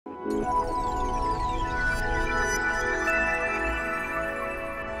Thank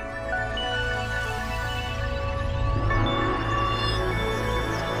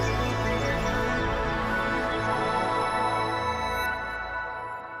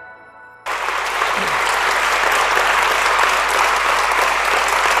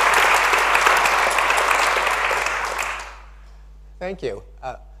you.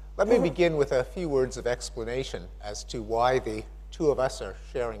 Let me begin with a few words of explanation as to why the two of us are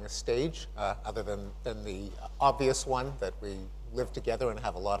sharing a stage, other than the obvious one that we live together and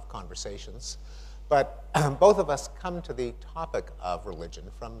have a lot of conversations. But both of us come to the topic of religion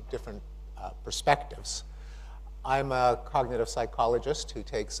from different perspectives. I'm a cognitive psychologist who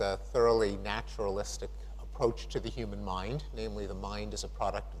takes a thoroughly naturalistic approach to the human mind, namely the mind is a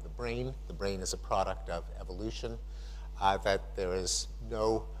product of the brain is a product of evolution, that there is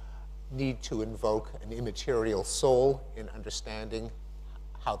no need to invoke an immaterial soul in understanding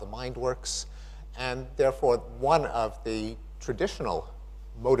how the mind works. And therefore, one of the traditional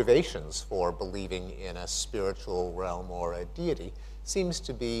motivations for believing in a spiritual realm or a deity seems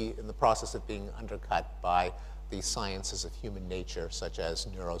to be in the process of being undercut by the sciences of human nature, such as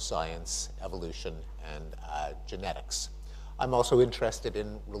neuroscience, evolution, and genetics. I'm also interested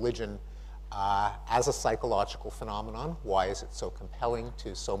in religion as a psychological phenomenon. Why is it so compelling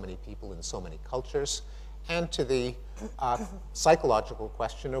to so many people in so many cultures? And to the psychological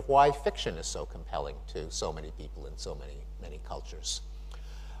question of why fiction is so compelling to so many people in so many cultures.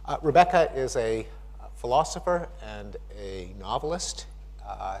 Rebecca is a philosopher and a novelist,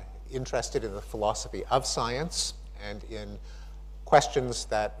 interested in the philosophy of science and in questions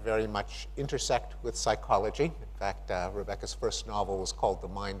that very much intersect with psychology. In fact, Rebecca's first novel was called The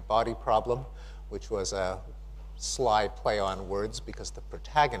Mind-Body Problem, which was a sly play on words because the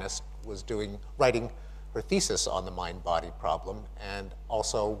protagonist was writing her thesis on the mind-body problem and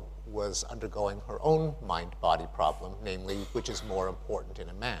also was undergoing her own mind-body problem, namely, which is more important in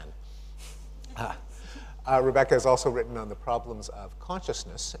a man. Rebecca has also written on the problems of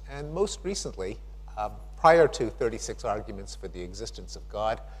consciousness, and most recently, prior to 36 Arguments for the Existence of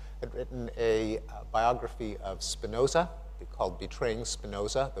God, had written a biography of Spinoza called Betraying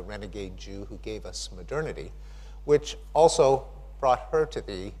Spinoza, the Renegade Jew Who Gave Us Modernity, which also brought her to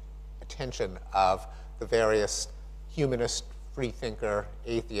the attention of the various humanist, freethinker,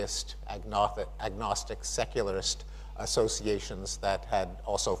 atheist, agnostic, secularist associations that had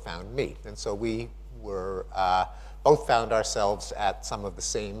also found me. And so we were both found ourselves at some of the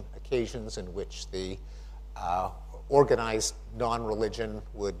same occasions in which the organized non-religion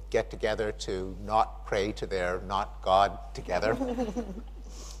would get together to not pray to their not God together.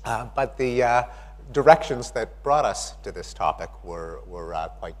 But the directions that brought us to this topic were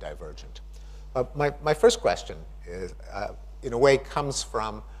quite divergent. My first question is, in a way, comes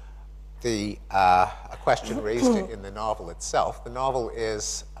from a question raised in the novel itself. The novel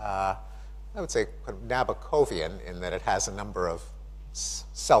is, I would say, kind of Nabokovian in that it has a number of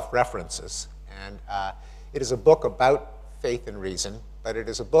self-references. And it is a book about faith and reason, but it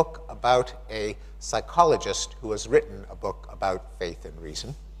is a book about a psychologist who has written a book about faith and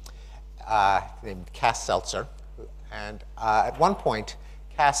reason, named Cass Seltzer. And at one point,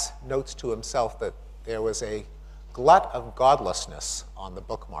 Cass notes to himself that there was a glut of godlessness on the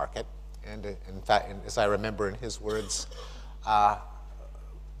book market. And in fact, as I remember in his words,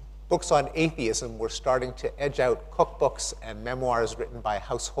 books on atheism were starting to edge out cookbooks and memoirs written by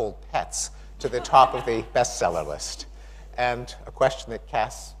household pets to the top of the bestseller list. And a question that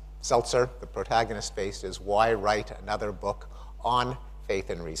Cass Seltzer, the protagonist, faced is, why write another book on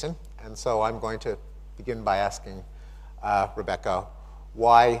faith and reason? And so I'm going to begin by asking Rebecca,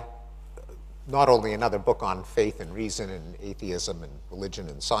 why not only another book on faith and reason and atheism and religion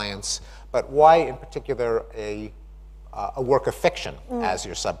and science, but why in particular a work of fiction, as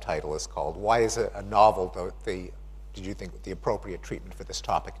your subtitle is called? Why is a novel, did you think, the appropriate treatment for this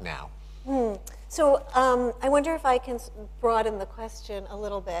topic now? So I wonder if I can broaden the question a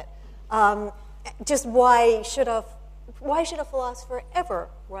little bit. Just why should a philosopher ever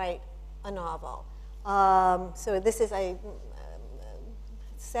write a novel? So this is a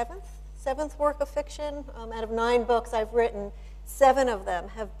seventh work of fiction. Out of 9 books I've written, 7 of them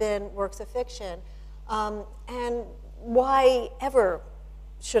have been works of fiction. And why ever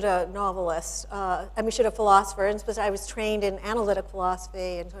should a novelist, should a philosopher, and I was trained in analytic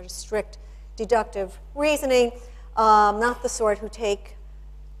philosophy and sort of strict deductive reasoning, not the sort who take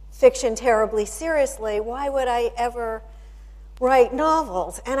fiction terribly seriously, why would I ever write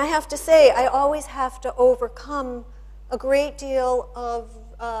novels? And I have to say, I always have to overcome a great deal of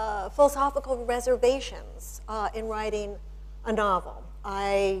philosophical reservations in writing a novel.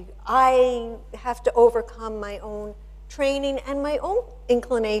 I have to overcome my own training and my own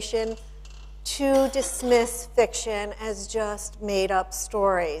inclination to dismiss fiction as just made-up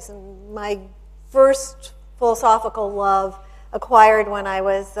stories. And my first philosophical love, acquired when I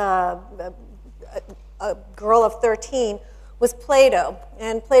was a girl of 13, was Plato.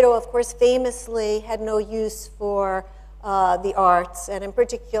 And Plato, of course, famously had no use for the arts, and in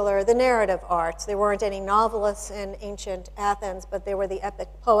particular, the narrative arts. There weren't any novelists in ancient Athens, but there were the epic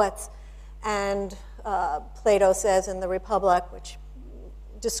poets. And Plato says in the Republic, which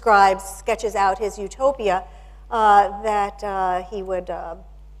sketches out his utopia, that he would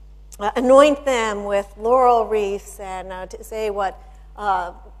anoint them with laurel wreaths and to say what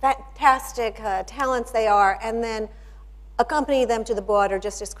fantastic talents they are, and then accompany them to the border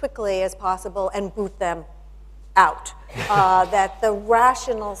just as quickly as possible and boot them out. That the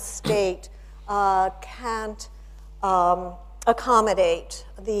rational state can't accommodate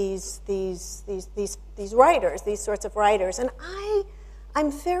these writers, these sorts of writers. And I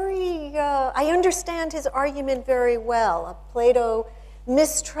understand his argument very well. Plato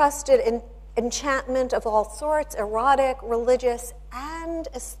mistrusted enchantment of all sorts, erotic, religious, and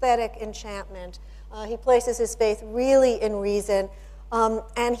aesthetic enchantment. He places his faith really in reason,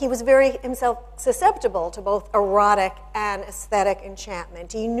 and he was very himself susceptible to both erotic and aesthetic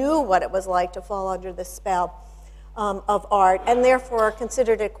enchantment. He knew what it was like to fall under the spell of art, and therefore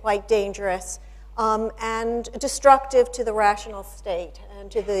considered it quite dangerous and destructive to the rational state and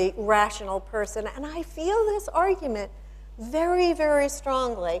to the rational person. And I feel this argument very, very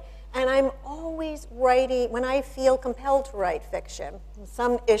strongly. And I'm always writing, when I feel compelled to write fiction,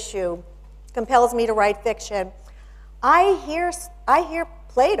 some issue compels me to write fiction, I hear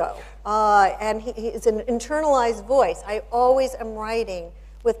Plato, and he is an internalized voice. I always am writing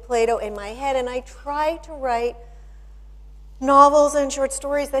with Plato in my head, and I try to write novels and short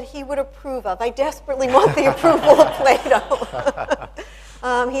stories that he would approve of. I desperately want the approval of Plato.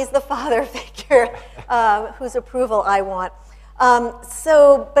 He's the father figure whose approval I want.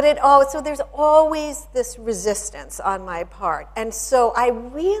 So there's always this resistance on my part. And so I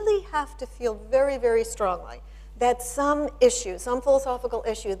really have to feel very, very strongly that some issue, some philosophical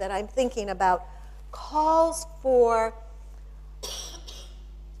issue that I'm thinking about calls for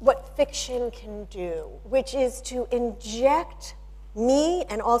what fiction can do, which is to inject me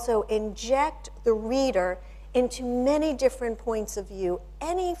and also inject the reader into many different points of view.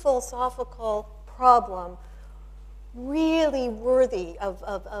 Any philosophical problem really worthy of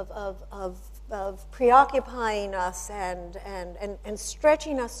preoccupying us and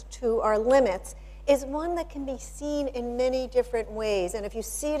stretching us to our limits is one that can be seen in many different ways. And if you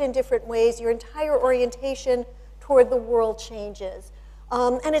see it in different ways, your entire orientation toward the world changes.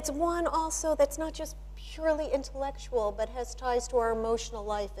 And it's one also that's not just purely intellectual, but has ties to our emotional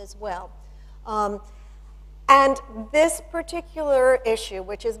life as well. And this particular issue,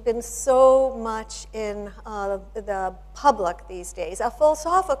 which has been so much in the public these days, a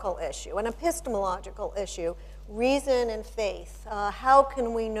philosophical issue, an epistemological issue, reason and faith. How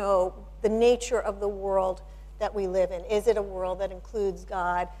can we know the nature of the world that we live in? Is it a world that includes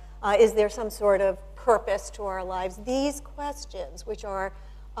God? Is there some sort of purpose to our lives? These questions, which are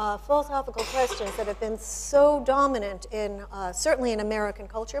philosophical questions that have been so dominant in, certainly in American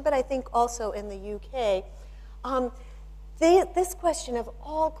culture, but I think also in the UK, this question of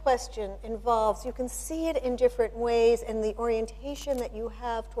all question involves, you can see it in different ways, and the orientation that you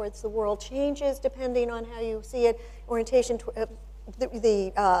have towards the world changes depending on how you see it, orientation,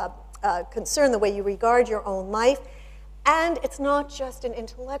 the concern, the way you regard your own life. And it's not just an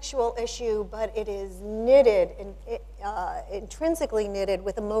intellectual issue, but it is knitted, intrinsically knitted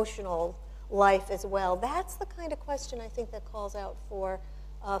with emotional life as well. That's the kind of question I think that calls out for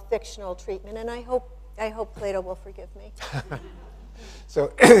fictional treatment, and I hope Plato will forgive me.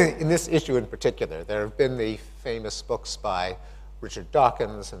 So in this issue in particular, there have been the famous books by Richard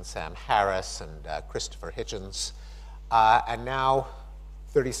Dawkins and Sam Harris and Christopher Hitchens, and now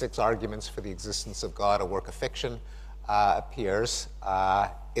 36 Arguments for the Existence of God, a work of fiction, appears.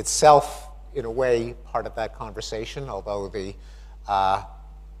 Itself, in a way, part of that conversation, although the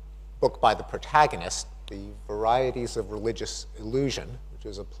book by the protagonist, The Varieties of Religious Illusion, which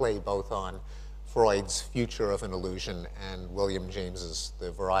is a play both on Freud's Future of an Illusion and William James's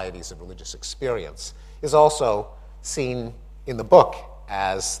The Varieties of Religious Experience, is also seen in the book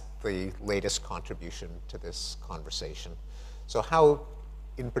as the latest contribution to this conversation. So how,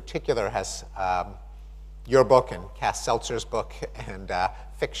 in particular, has your book and Cass Seltzer's book and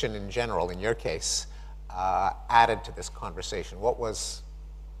fiction in general, in your case, added to this conversation? What was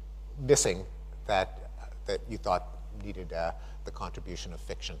missing that you thought needed the contribution of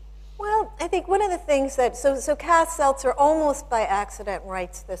fiction? Well, I think one of the things that, so Cass Seltzer almost by accident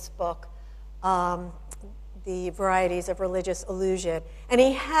writes this book, The Varieties of Religious Illusion. And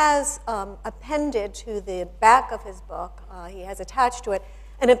he has appended to the back of his book, he has attached to it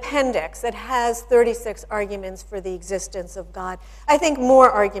an appendix that has 36 arguments for the existence of God. I think more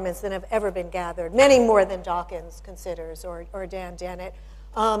arguments than have ever been gathered, many more than Dawkins considers or Dan Dennett,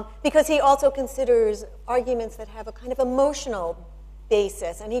 because he also considers arguments that have a kind of emotional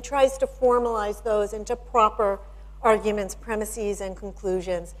basis, and he tries to formalize those into proper arguments, premises, and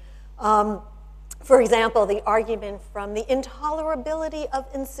conclusions. For example, the argument from the intolerability of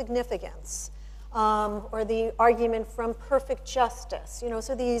insignificance, or the argument from perfect justice.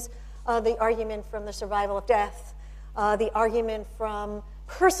 So these, the argument from the survival of death, the argument from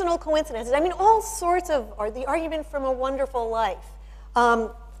personal coincidences. I mean, all sorts of, or the argument from a wonderful life.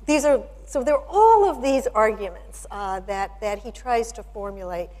 So there are all of these arguments that he tries to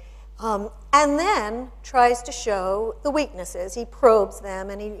formulate, and then tries to show the weaknesses. He probes them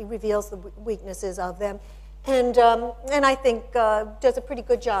and he reveals the weaknesses of them, and I think does a pretty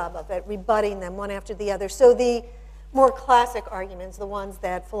good job of it, rebutting them one after the other. So the more classic arguments, the ones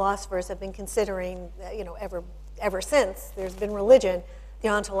that philosophers have been considering, ever since there's been religion, the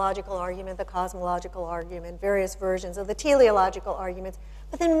ontological argument, the cosmological argument, various versions of the teleological arguments,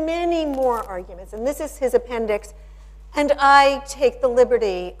 but then many more arguments. And this is his appendix. And I take the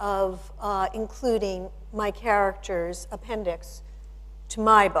liberty of including my character's appendix to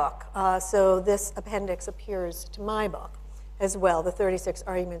my book. So this appendix appears to my book as well, the 36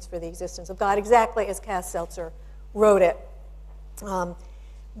 Arguments for the Existence of God, exactly as Cass Seltzer wrote it.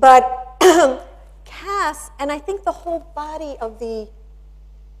 But Cass, and I think the whole body of the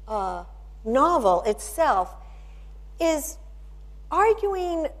novel itself, is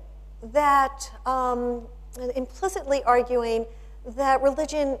arguing that, implicitly arguing that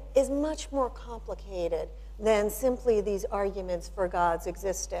religion is much more complicated than simply these arguments for God's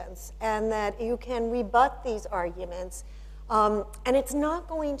existence, and that you can rebut these arguments, and it's not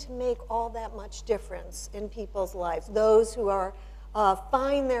going to make all that much difference in people's lives. Those who are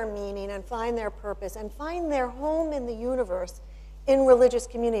find their meaning and find their purpose and find their home in the universe in religious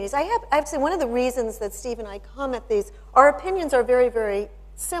communities. I have to say, one of the reasons that Steve and I come at these, our opinions are very, very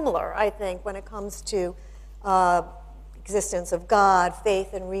similar, I think, when it comes to existence of God,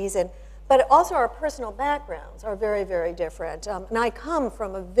 faith, and reason. But also our personal backgrounds are very, very different. And I come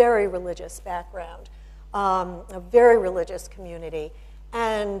from a very religious background, a very religious community,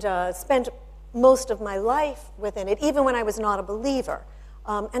 and spent most of my life within it, even when I was not a believer.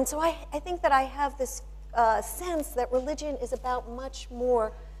 And so I think that I have this sense that religion is about much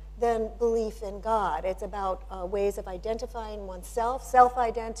more than belief in God. It's about ways of identifying oneself,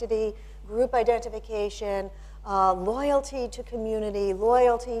 self-identity, group identification, loyalty to community,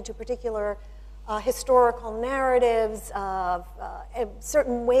 loyalty to particular historical narratives,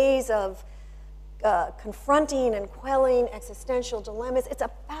 certain ways of confronting and quelling existential dilemmas. It's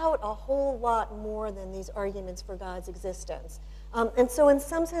about a whole lot more than these arguments for God's existence. And so in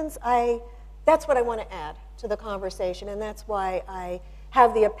some sense, that's what I want to add to the conversation, and that's why I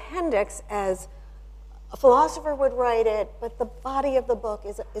have the appendix as a philosopher would write it, but the body of the book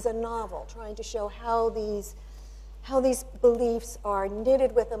is a novel trying to show how these beliefs are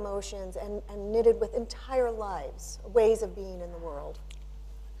knitted with emotions and knitted with entire lives, ways of being in the world.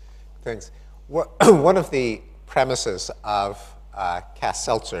 Thanks. One of the premises of Cass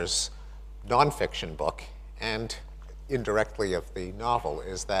Seltzer's nonfiction book, and indirectly of the novel,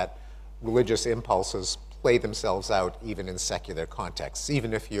 is that religious impulses play themselves out even in secular contexts.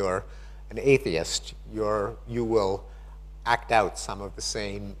 Even if you're an atheist, you will act out some of the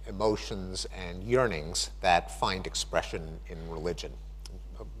same emotions and yearnings that find expression in religion.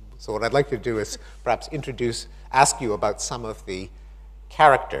 So what I'd like to do is perhaps ask you about some of the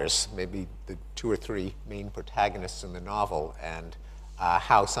characters, maybe the 2 or 3 main protagonists in the novel, and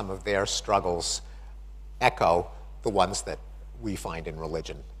how some of their struggles echo the ones that we find in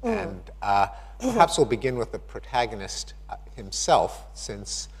religion. And perhaps we'll begin with the protagonist himself,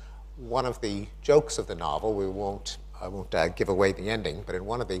 since one of the jokes of the novel, I won't give away the ending, but in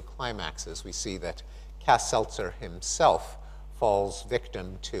one of the climaxes we see that Cass Seltzer himself falls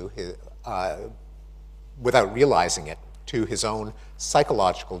victim to his, without realizing it, to his own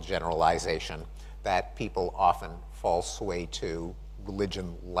psychological generalization that people often fall sway to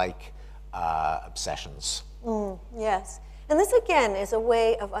religion-like obsessions. Yes. And this, again, is a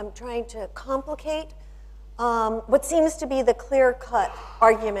way of trying to complicate what seems to be the clear-cut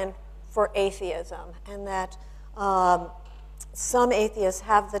argument for atheism, and that some atheists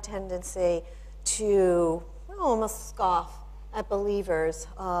have the tendency to almost scoff at believers.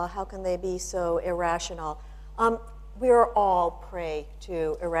 How can they be so irrational? We are all prey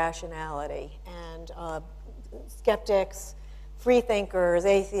to irrationality, and skeptics, free thinkers,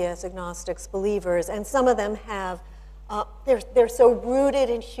 atheists, agnostics, believers, and some of them have, they're so rooted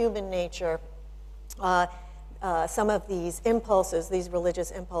in human nature, some of these impulses, these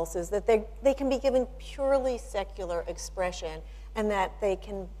religious impulses, that they can be given purely secular expression, and that they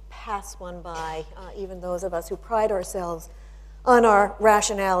can pass one by, even those of us who pride ourselves on our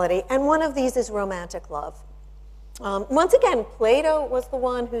rationality. And one of these is romantic love. Once again, Plato was the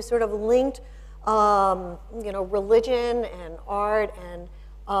one who sort of linked religion and art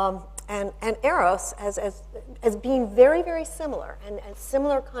and eros as being very, very similar, and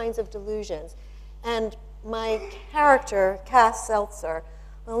similar kinds of delusions. And my character, Cass Seltzer,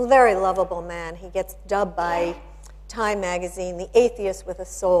 a very lovable man. He gets dubbed by Time magazine the atheist with a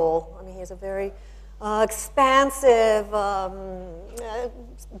soul. I mean, he's a very expansive,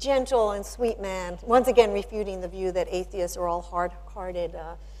 gentle and sweet man, once again refuting the view that atheists are all hard-hearted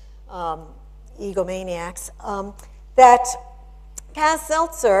egomaniacs. That Cass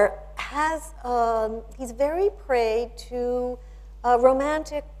Seltzer has, he's very prey to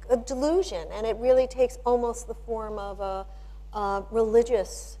romantic delusion, and it really takes almost the form of a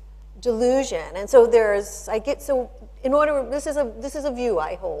religious delusion. And so this is a view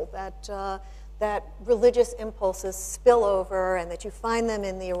I hold, that religious impulses spill over and that you find them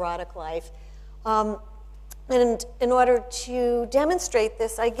in the erotic life. And in order to demonstrate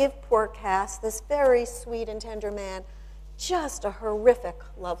this, I give poor Cass, this very sweet and tender man, just a horrific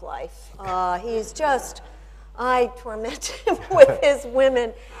love life. I torment him with his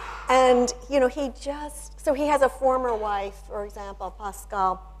women. And, so he has a former wife, for example,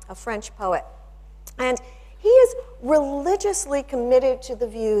 Pascal, a French poet. And he is religiously committed to the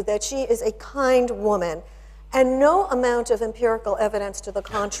view that she is a kind woman, and no amount of empirical evidence to the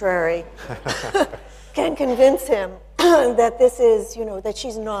contrary can convince him that this is, that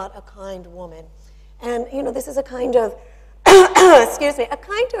she's not a kind woman. And, this is a kind of, excuse me, a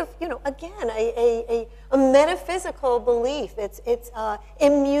kind of, again, a metaphysical belief. It's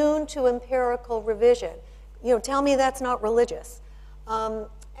immune to empirical revision. Tell me that's not religious.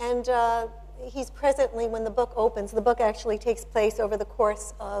 He's presently, when the book opens, the book actually takes place over the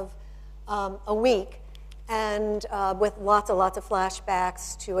course of a week, and with lots of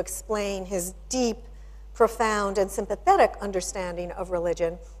flashbacks to explain his deep, profound, and sympathetic understanding of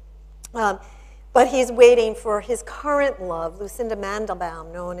religion. But he's waiting for his current love, Lucinda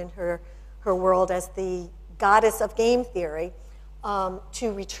Mandelbaum, known in her world as the goddess of game theory,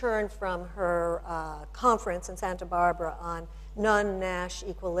 to return from her conference in Santa Barbara on non-Nash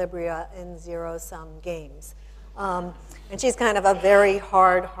equilibria in zero-sum games. And she's kind of a very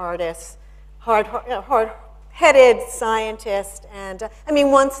hard-headed scientist. And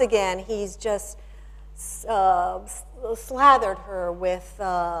once again, he's just slathered her with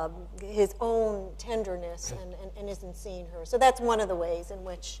his own tenderness and isn't seeing her. So that's one of the ways in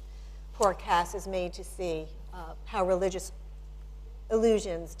which poor Cass is made to see how religious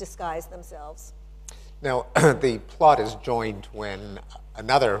illusions disguise themselves. Now, the plot is joined when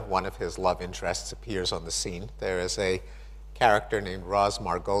another one of his love interests appears on the scene. There is a character named Roz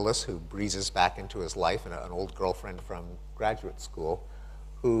Margolis who breezes back into his life, an old girlfriend from graduate school,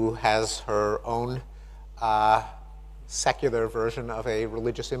 who has her own secular version of a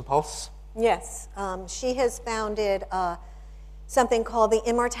religious impulse. Yes, she has founded something called the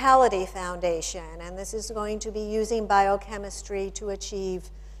Immortality Foundation, and this is going to be using biochemistry to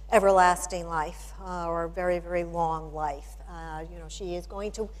achieve everlasting life, or very, very long life. She is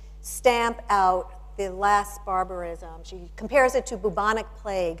going to stamp out the last barbarism. She compares it to bubonic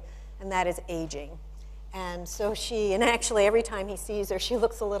plague, and that is aging. And so and actually every time he sees her, she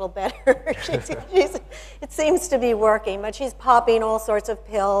looks a little better. It seems to be working, but she's popping all sorts of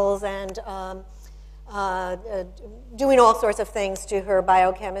pills and doing all sorts of things to her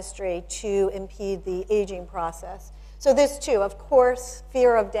biochemistry to impede the aging process. So this too, of course,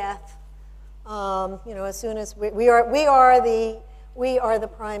 fear of death. As soon as we are the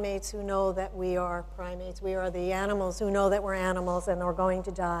primates who know that we are primates. We are the animals who know that we're animals and are going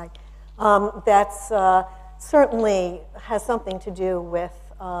to die. That's certainly has something to do with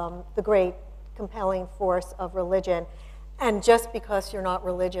the great compelling force of religion. And just because you're not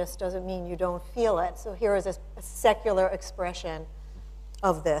religious doesn't mean you don't feel it. So here is a secular expression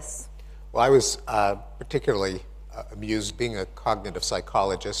of this. Well, I was particularly amused being a cognitive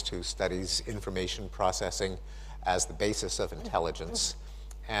psychologist who studies information processing as the basis of intelligence.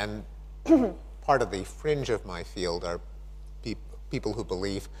 And part of the fringe of my field are people who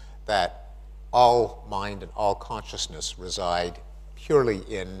believe that all mind and all consciousness reside purely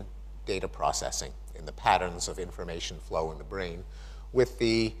in data processing, in the patterns of information flow in the brain, with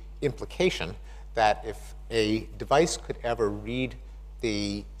the implication that if a device could ever read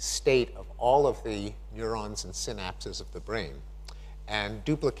the state of all of the neurons and synapses of the brain and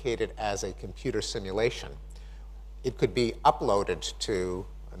duplicate it as a computer simulation, it could be uploaded to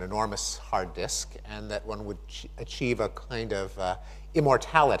an enormous hard disk, and that one would achieve a kind of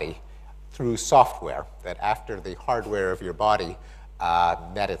immortality through software, that after the hardware of your body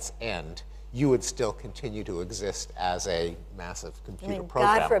met its end, you would still continue to exist as a massive computer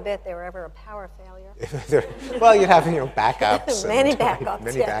program. God forbid there were ever a power failure. Well, you'd have backups. Many backups.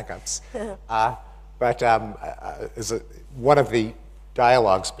 Many yes. backups. But one of the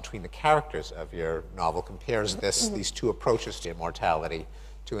dialogues between the characters of your novel compares these two approaches to immortality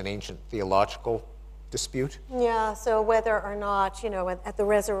to an ancient theological dispute. Yeah, so whether or not, at the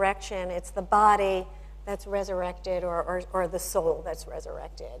resurrection, it's the body that's resurrected or the soul that's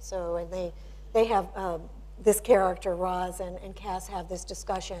resurrected. So and they have this character, Roz and Cass, have this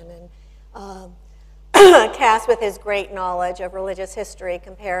discussion, and Cass, with his great knowledge of religious history,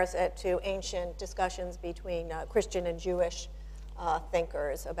 compares it to ancient discussions between Christian and Jewish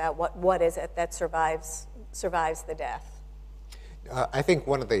thinkers about what is it that survives the death. I think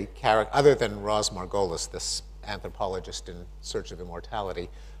one of the characters, other than Roz Margolis, this anthropologist in search of immortality,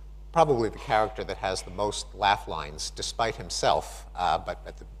 probably the character that has the most laugh lines, despite himself, but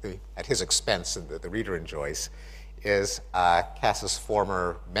at his expense, and the reader enjoys, is Cass's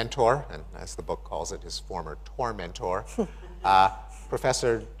former mentor, and as the book calls it, his former tormentor,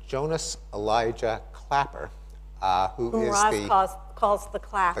 Professor Jonas Elijah Clapper, who is Roz calls the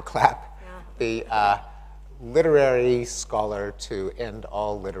Clap. The Clap. Yeah. The literary scholar to end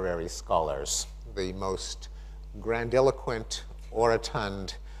all literary scholars, the most grandiloquent,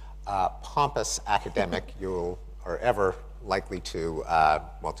 orotund, pompous academic you are ever likely to,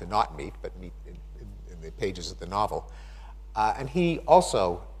 to not meet, but meet in the pages of the novel. And he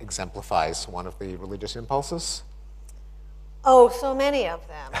also exemplifies one of the religious impulses. Oh, so many of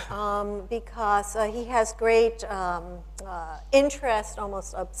them, because he has great interest,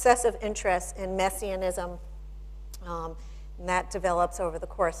 almost obsessive interest in messianism, and that develops over the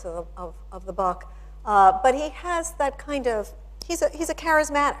course of the book. But he has that kind of, he's a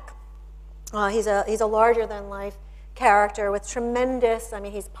charismatic. He's a larger-than-life character with tremendous,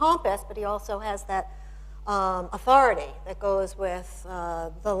 he's pompous, but he also has that authority that goes with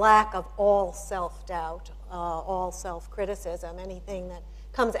the lack of all self-doubt, all self-criticism. Anything that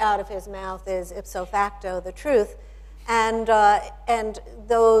comes out of his mouth is ipso facto the truth. And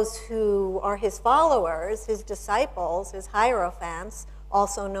those who are his followers, his disciples, his hierophants,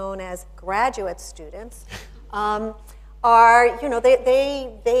 also known as graduate students, are,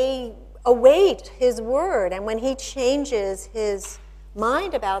 they await his word. And when he changes his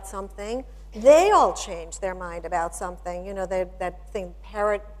mind about something, they all change their mind about something. That thing,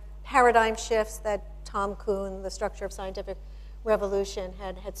 paradigm shifts that Tom Kuhn, the Structure of Scientific Revolution,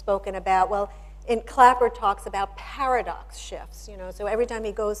 had spoken about. Well, Clapper talks about paradox shifts. So every time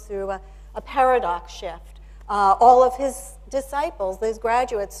he goes through a paradox shift, all of his disciples, his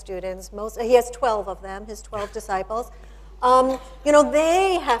graduate students, he has 12 of them, his 12 disciples,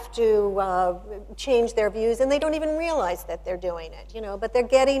 they have to change their views, and they don't even realize that they're doing it, but they're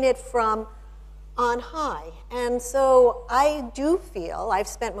getting it from on high. And so I do feel, I've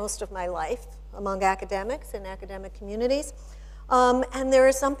spent most of my life among academics in academic communities, and there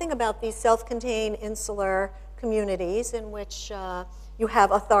is something about these self-contained insular communities in which you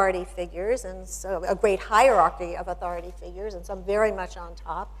have authority figures, and so a great hierarchy of authority figures, and some very much on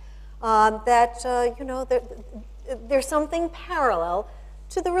top, there's something parallel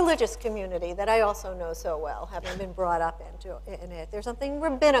to the religious community that I also know so well, having been brought up in it. There's something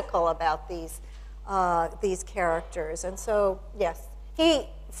rabbinical about these characters. And so, yes,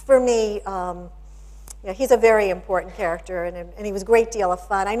 for me, he's a very important character, and he was a great deal of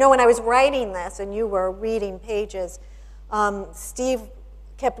fun. I know when I was writing this and you were reading pages, Steve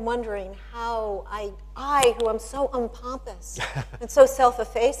kept wondering how I, who am so unpompous and so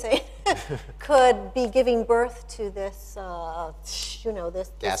self-effacing, could be giving birth to this,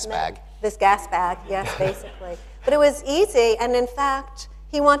 this gas bag. This gas bag, yes, basically. But it was easy, and in fact,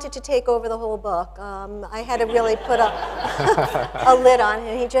 he wanted to take over the whole book. I had to really put a lid on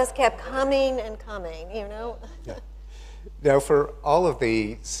him. He just kept coming and coming, Yeah. Now, for all of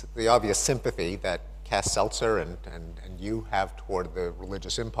the obvious sympathy that Cass Seltzer and you have toward the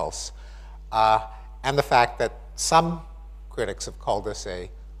religious impulse, and the fact that some critics have called this a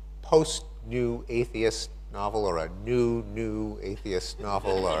post-new atheist novel, or a new atheist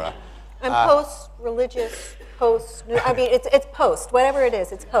novel, or I'm post-religious, I mean, it's post, whatever it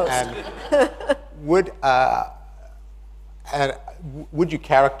is, it's post. And would you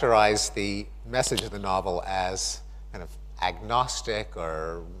characterize the message of the novel as kind of agnostic,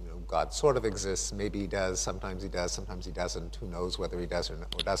 or God sort of exists, maybe he does, sometimes he doesn't, who knows whether he does or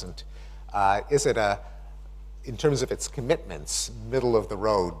doesn't? Is it in terms of its commitments, middle of the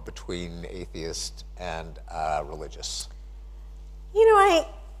road between atheist and religious?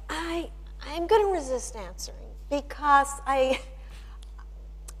 I'm going to resist answering, because I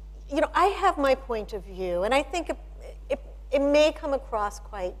have my point of view, and I think it may come across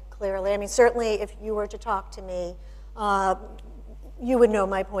quite clearly. I mean, certainly if you were to talk to me, you would know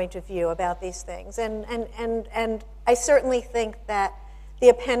my point of view about these things. And I certainly think that the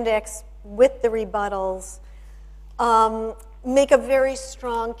appendix with the rebuttals make a very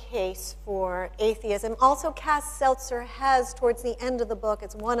strong case for atheism. Also, Cass Seltzer has, towards the end of the book,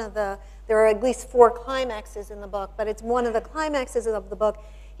 it's one of the, there are at least 4 climaxes in the book, but it's one of the climaxes of the book.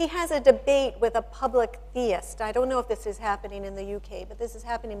 He has a debate with a public theist. I don't know if this is happening in the UK, but this is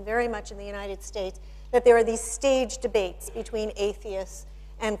happening very much in the United States, that there are these stage debates between atheists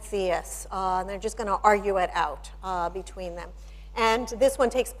and theists, and they're just going to argue it out between them. And this one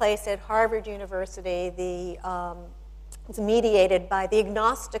takes place at Harvard University. It's mediated by the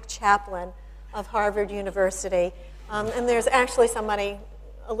agnostic chaplain of Harvard University. And there's actually somebody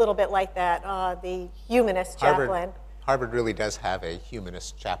a little bit like that, the humanist chaplain. Harvard really does have a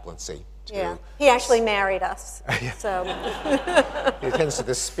humanist chaplaincy. Yeah, he actually married us. So he attends to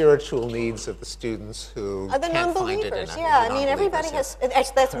the spiritual needs of the students who the can't find it in non-believers. Yeah, I mean, everybody has.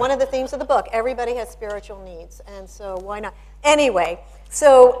 Actually, that's one of the themes of the book. Everybody has spiritual needs, and so why not? Anyway,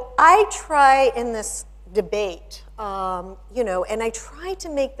 so I try in this debate, and I try to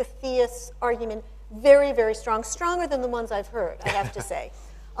make the theist argument very, very strong, stronger than the ones I've heard, I have to say.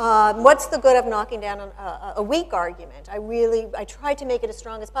 What's the good of knocking down a weak argument? I tried to make it as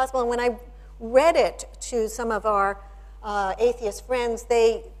strong as possible, and when I read it to some of our atheist friends,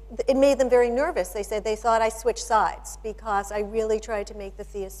 it made them very nervous. They said they thought I switched sides, because I really tried to make the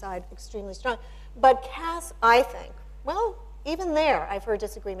theist side extremely strong. But Cass, I think, well, even there, I've heard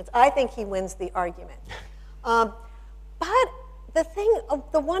disagreements. I think he wins the argument. But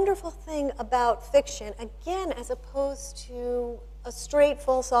the wonderful thing about fiction, again, as opposed to a straight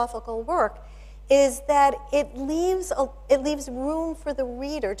philosophical work, is that it leaves room for the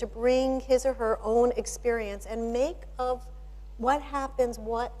reader to bring his or her own experience and make of what happens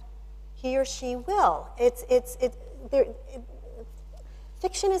what he or she will.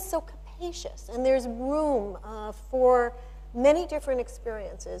 Fiction is so capacious, and there's room for many different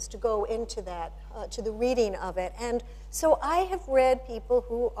experiences to go into that, to the reading of it. And so I have read people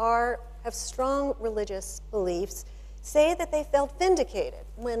who have strong religious beliefs say that they felt vindicated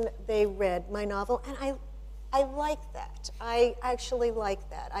when they read my novel, and I like that. I actually like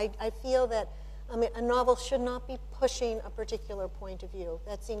that. I feel that a novel should not be pushing a particular point of view.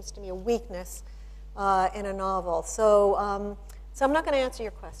 That seems to me a weakness in a novel. So I'm not going to answer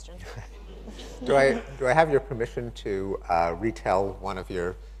your question. Do I have your permission to retell one of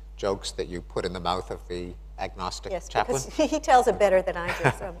your jokes that you put in the mouth of the agnostic chaplain? Yes, because he tells it better than I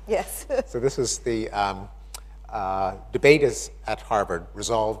do, so yes. So this is the debate is at Harvard,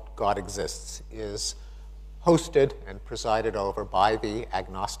 Resolved God Exists, is hosted and presided over by the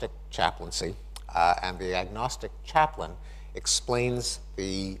agnostic chaplaincy. And the agnostic chaplain explains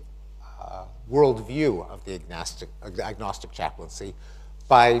the worldview of the agnostic chaplaincy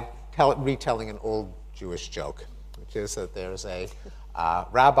by retelling an old Jewish joke, which is that there's a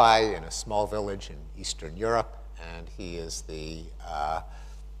rabbi in a small village in Eastern Europe, and he is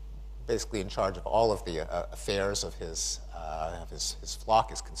basically in charge of all of the affairs of his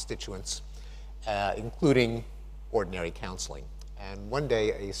flock, his constituents, including ordinary counseling. And one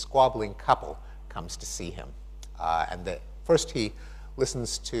day, a squabbling couple comes to see him. And first he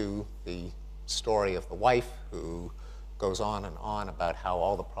listens to the story of the wife, who goes on and on about how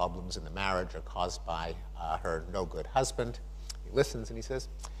all the problems in the marriage are caused by her no-good husband. He listens and he says,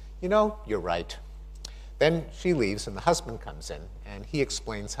 you're right. Then she leaves and the husband comes in, and he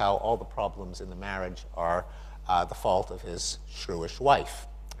explains how all the problems in the marriage are the fault of his shrewish wife.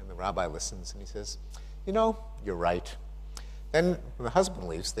 And the rabbi listens and he says, you're right. Then when the husband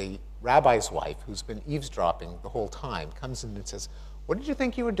leaves, the rabbi's wife, who's been eavesdropping the whole time, comes in and says, what did you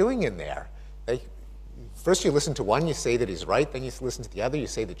think you were doing in there? First you listen to one, you say that he's right, then you listen to the other, you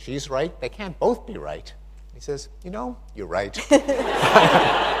say that she's right. They can't both be right. He says, you're right.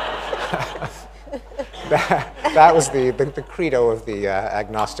 That was the credo of the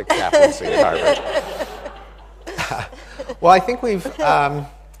agnostic chaplaincy at Harvard. Well, I think we've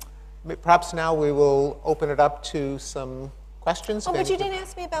Perhaps now we will open it up to some questions. Oh, but you didn't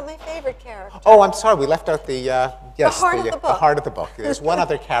ask me about my favorite character. Oh, I'm sorry. We left out the yes, heart of the book. The heart of the book. There's one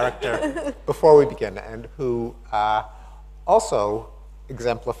other character before we begin, and who also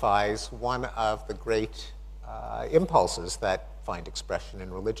exemplifies one of the great impulses that find expression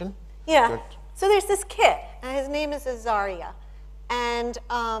in religion. Yeah. So there's this kid, and his name is Azariah, and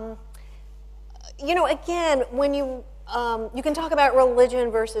you know, again, when you can talk about religion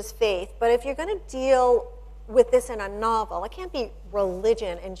versus faith, but if you're going to deal with this in a novel, it can't be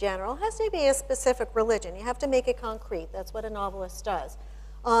religion in general. It has to be a specific religion. You have to make it concrete. That's what a novelist does.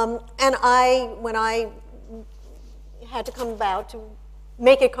 And when I had to come about to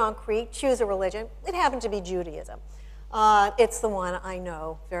make it concrete, choose a religion, it happened to be Judaism. It's the one I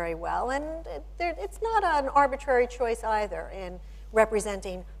know very well, and it's not an arbitrary choice either in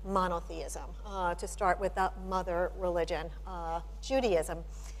representing monotheism, to start with the mother religion, Judaism.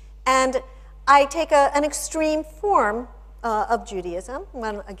 And I take an extreme form of Judaism,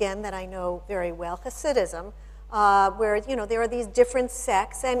 one, again, that I know very well, Hasidism, where, you know, there are these different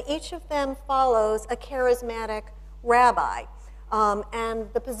sects, and each of them follows a charismatic rabbi.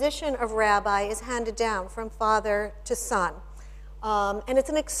 And the position of rabbi is handed down from father to son. And it's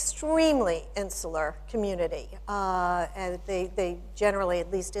an extremely insular community. And they generally,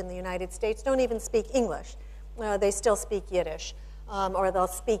 at least in the United States, don't even speak English. They still speak Yiddish. Or they'll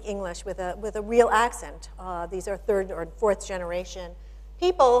speak English with a real accent. These are third or fourth generation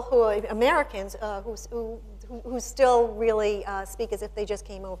people who are Americans who still really speak as if they just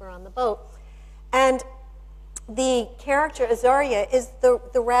came over on the boat. And the character Azariah is the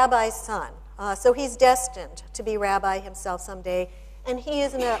rabbi's son. So he's destined to be rabbi himself someday. And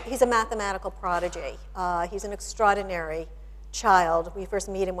he's a mathematical prodigy. He's an extraordinary child. We first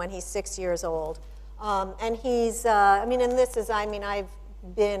meet him when he's 6 years old. And he's, I've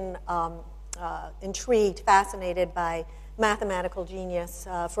been intrigued, fascinated by mathematical genius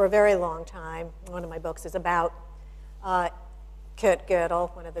for a very long time. One of my books is about Kurt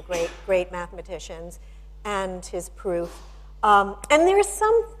Gödel, one of the great mathematicians, and his proof. And there's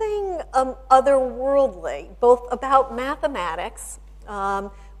something otherworldly, both about mathematics,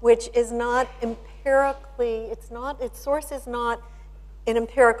 which is not empirically, its source is not an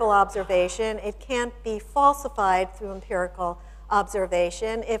empirical observation. It can't be falsified through empirical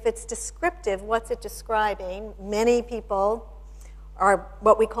observation. If it's descriptive, what's it describing? Many people are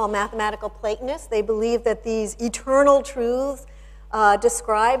what we call mathematical Platonists. They believe that these eternal truths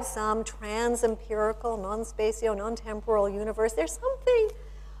describe some trans-empirical, non-spatio, non-temporal universe. There's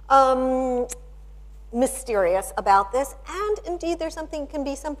something mysterious about this, and indeed can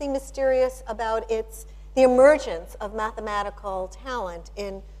be something mysterious about the emergence of mathematical talent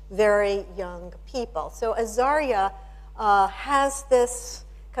in very young people. So Azariah has this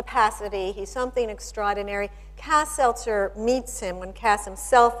capacity. He's something extraordinary. Cass Seltzer meets him when Cass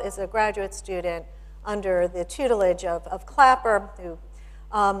himself is a graduate student under the tutelage of Clapper, who,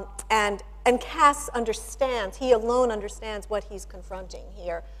 and Cass understands, he alone understands what he's confronting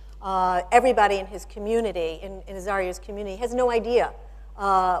here. Everybody in his community, in Azariah's community, has no idea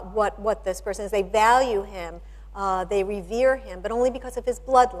what this person is. They value him, they revere him, but only because of his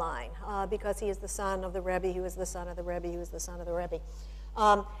bloodline, because he is the son of the Rebbe, who is the son of the Rebbe, who is the son of the Rebbe.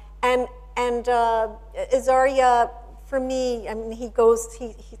 And Azariah, for me, I mean,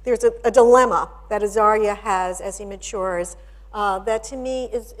 there's a dilemma that Azariah has as he matures that to me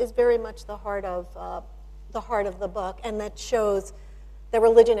is very much the heart of the book, and that shows that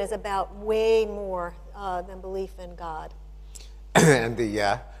religion is about way more than belief in God. And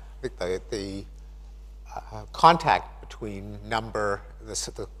the contact between number,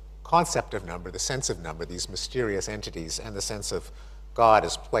 the concept of number, the sense of number, these mysterious entities, and the sense of God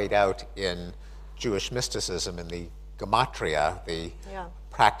is played out in Jewish mysticism in the gematria, the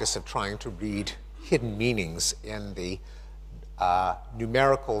practice of trying to read hidden meanings in the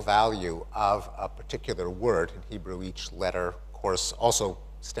numerical value of a particular word. In Hebrew, each letter, of course, also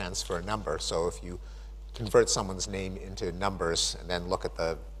stands for a number. So if you convert someone's name into numbers and then look at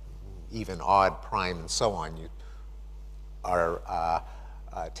the even, odd, prime, and so on, you are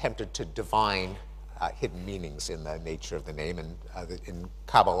tempted to divine hidden meanings in the nature of the name. And in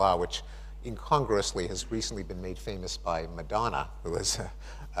Kabbalah, which incongruously has recently been made famous by Madonna, who has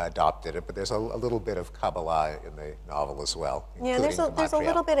adopted it, but there's a little bit of Kabbalah in the novel as well. Yeah, there's a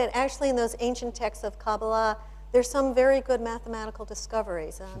little bit, and actually in those ancient texts of Kabbalah, there's some very good mathematical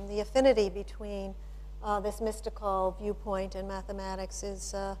discoveries. The affinity between this mystical viewpoint and mathematics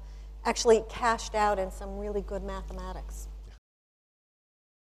is actually cashed out in some really good mathematics.